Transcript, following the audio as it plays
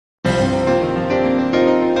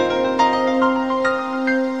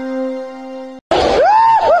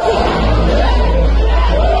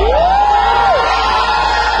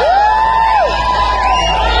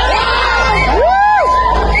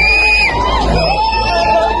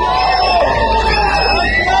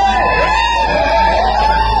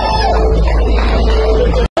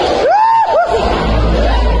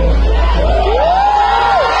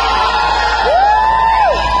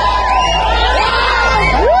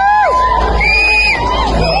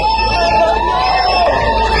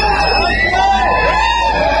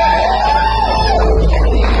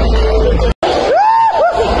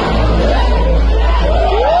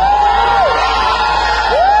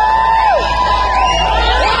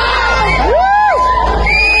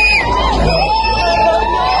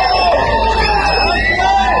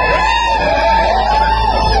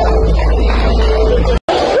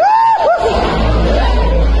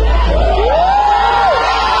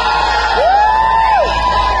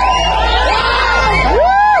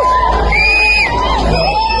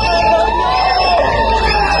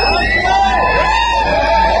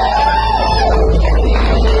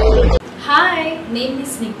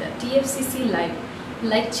TFCC Live.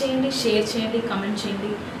 Like చేయండి, share చేయండి, comment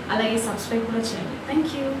చేయండి, అలాగే సబ్స్క్రైబ్ కూడా చేయండి.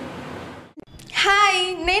 Thank you. హాయ్,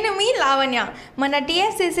 నేను మీ లావణ్య. మన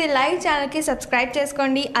TFCC లైవ్ ఛానల్కి సబ్స్క్రైబ్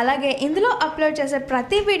చేసుకోండి. అలాగే ఇందులో అప్లోడ్ చేసే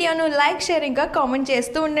ప్రతి వీడియోను లైక్, షేర్ ఇంకా కామెంట్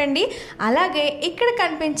చేస్తూ ఉండండి. అలాగే ఇక్కడ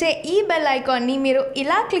కనిపించే ఈ బెల్ ఐకాన్ని మీరు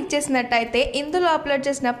ఇలా క్లిక్ చేసినట్టయితే ఇందులో అప్లోడ్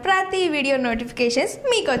చేసిన ప్రతి వీడియో నోటిఫికేషన్స్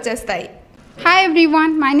మీకు వచ్చేస్తాయి. Hi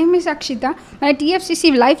everyone, my name is Akshita. My TFCC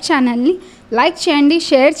live channel ni like cheyandi,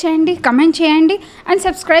 share cheyandi, comment cheyandi and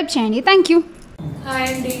subscribe cheyandi. Thank you. Hi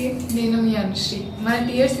అండి, నేను మీ అనుశ్రీ. మన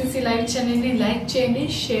TFCC లైవ్ ఛానల్ని లైక్ చేయండి,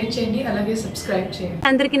 షేర్ చేయండి, అలాగే సబ్స్క్రైబ్ చేయండి.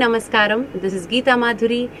 అందరికీ నమస్కారం. This is Gita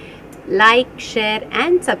Madhuri. Like, share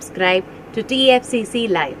and subscribe to TFCC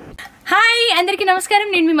live. Hi, అందరికీ నమస్కారం.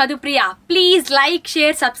 నేను మీ Madhupriya. Please like,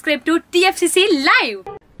 share, subscribe to TFCC live.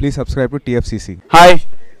 Please subscribe to TFCC. Hi,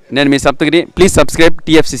 నేను మీ Saptagiri. Please subscribe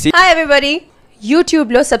TFCC. Hi everybody,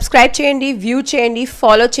 యూట్యూబ్లో సబ్స్క్రైబ్ చేయండి, వ్యూ చేయండి,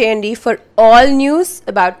 ఫాలో చేయండి for all news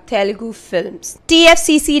about Telugu films.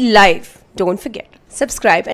 TFCC live. Don't forget, subscribe.